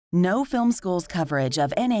No Film School's coverage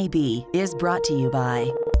of NAB is brought to you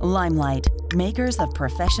by Limelight, makers of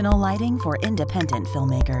professional lighting for independent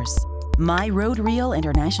filmmakers. My Road Reel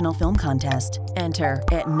International Film Contest. Enter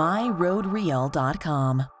at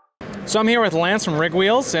myroadreel.com. So I'm here with Lance from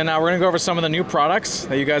RigWheels, and we're going to go over some of the new products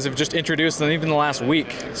that you guys have just introduced, and even the last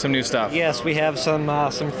week, some new stuff. Yes, we have some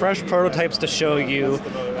fresh prototypes to show you,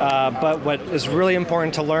 but what is really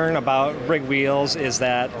important to learn about RigWheels is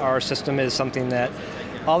that our system is something that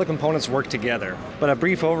all the components work together. But a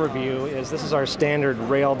brief overview is this is our standard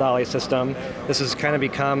rail dolly system. This has kind of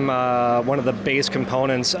become one of the base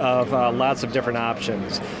components of lots of different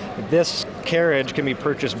options. This carriage can be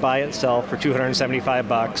purchased by itself for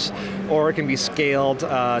 $275, or it can be scaled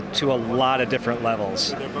to a lot of different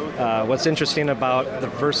levels. What's interesting about the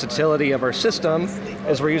versatility of our system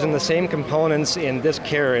is we're using the same components in this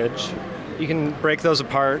carriage. You can break those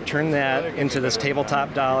apart, turn that into this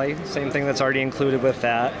tabletop dolly, same thing that's already included with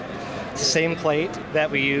that. It's the same plate that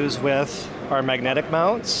we use with our magnetic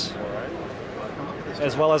mounts,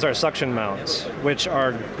 as well as our suction mounts, which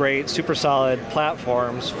are great, super solid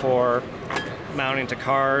platforms for mounting to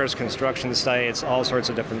cars, construction sites, all sorts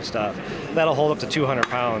of different stuff. That'll hold up to 200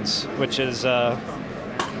 pounds, which is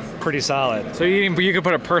pretty solid. So you could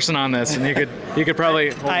put a person on this, and you could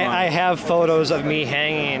probably. I have photos of me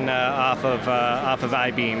hanging off of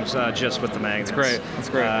I-beams just with the magnets. It's great. It's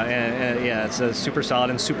great. And yeah, it's a super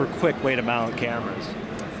solid and super quick way to mount cameras.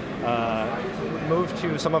 Move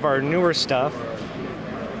to some of our newer stuff.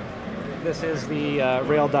 This is the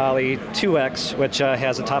Rail Dolly 2X, which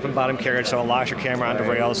has a top and bottom carriage, so it locks your camera onto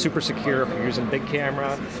rail. Super secure if you're using a big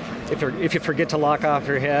camera. If you forget to lock off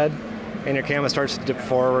your head, and your camera starts to dip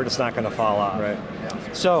forward, it's not going to fall off. Right.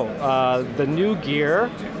 So the new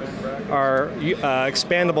gear are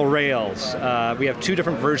expandable rails. We have two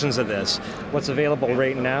different versions of this. What's available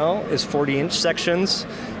right now is 40-inch sections,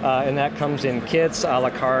 and that comes in kits, a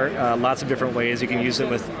la carte, lots of different ways. You can use it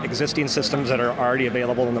with existing systems that are already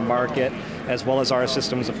available in the market, as well as our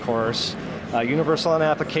systems, of course. Universal in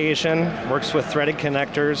application, works with threaded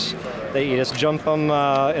connectors that you just jump them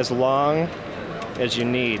as long as you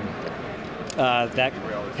need. That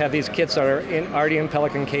have these kits that are already in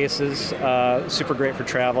Pelican cases, super great for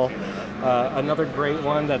travel. Another great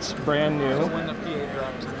one that's brand new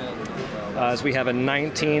is we have a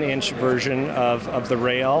 19-inch version of the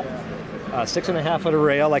rail, 6.5 foot of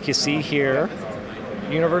rail like you see here,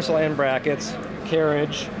 universal end brackets,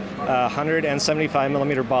 carriage, 175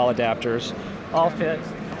 millimeter ball adapters, all fit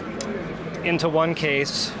into one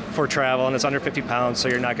case for travel, and it's under 50 pounds, so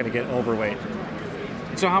you're not going to get overweight.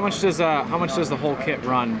 So how much does the whole kit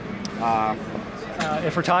run?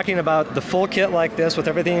 If we're talking about the full kit like this, with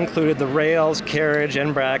everything included, the rails, carriage,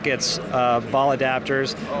 end brackets, ball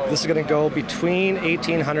adapters, this is going to go between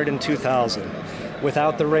 $1,800 and $2,000.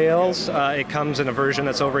 Without the rails, it comes in a version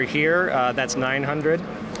that's over here. That's $900.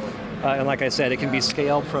 And like I said, it can be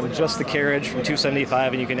scaled from just the carriage from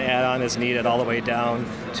 $275, and you can add on as needed all the way down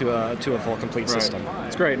to a full complete system.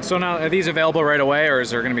 That's great. So now, are these available right away, or is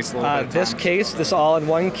there going to be a little bit of time? This case, this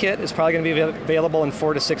all-in-one kit, is probably going to be available in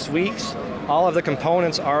 4 to 6 weeks. All of the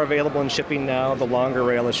components are available in shipping now. The longer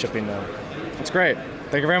rail is shipping now. That's great.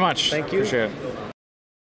 Thank you very much. Thank you. Appreciate it.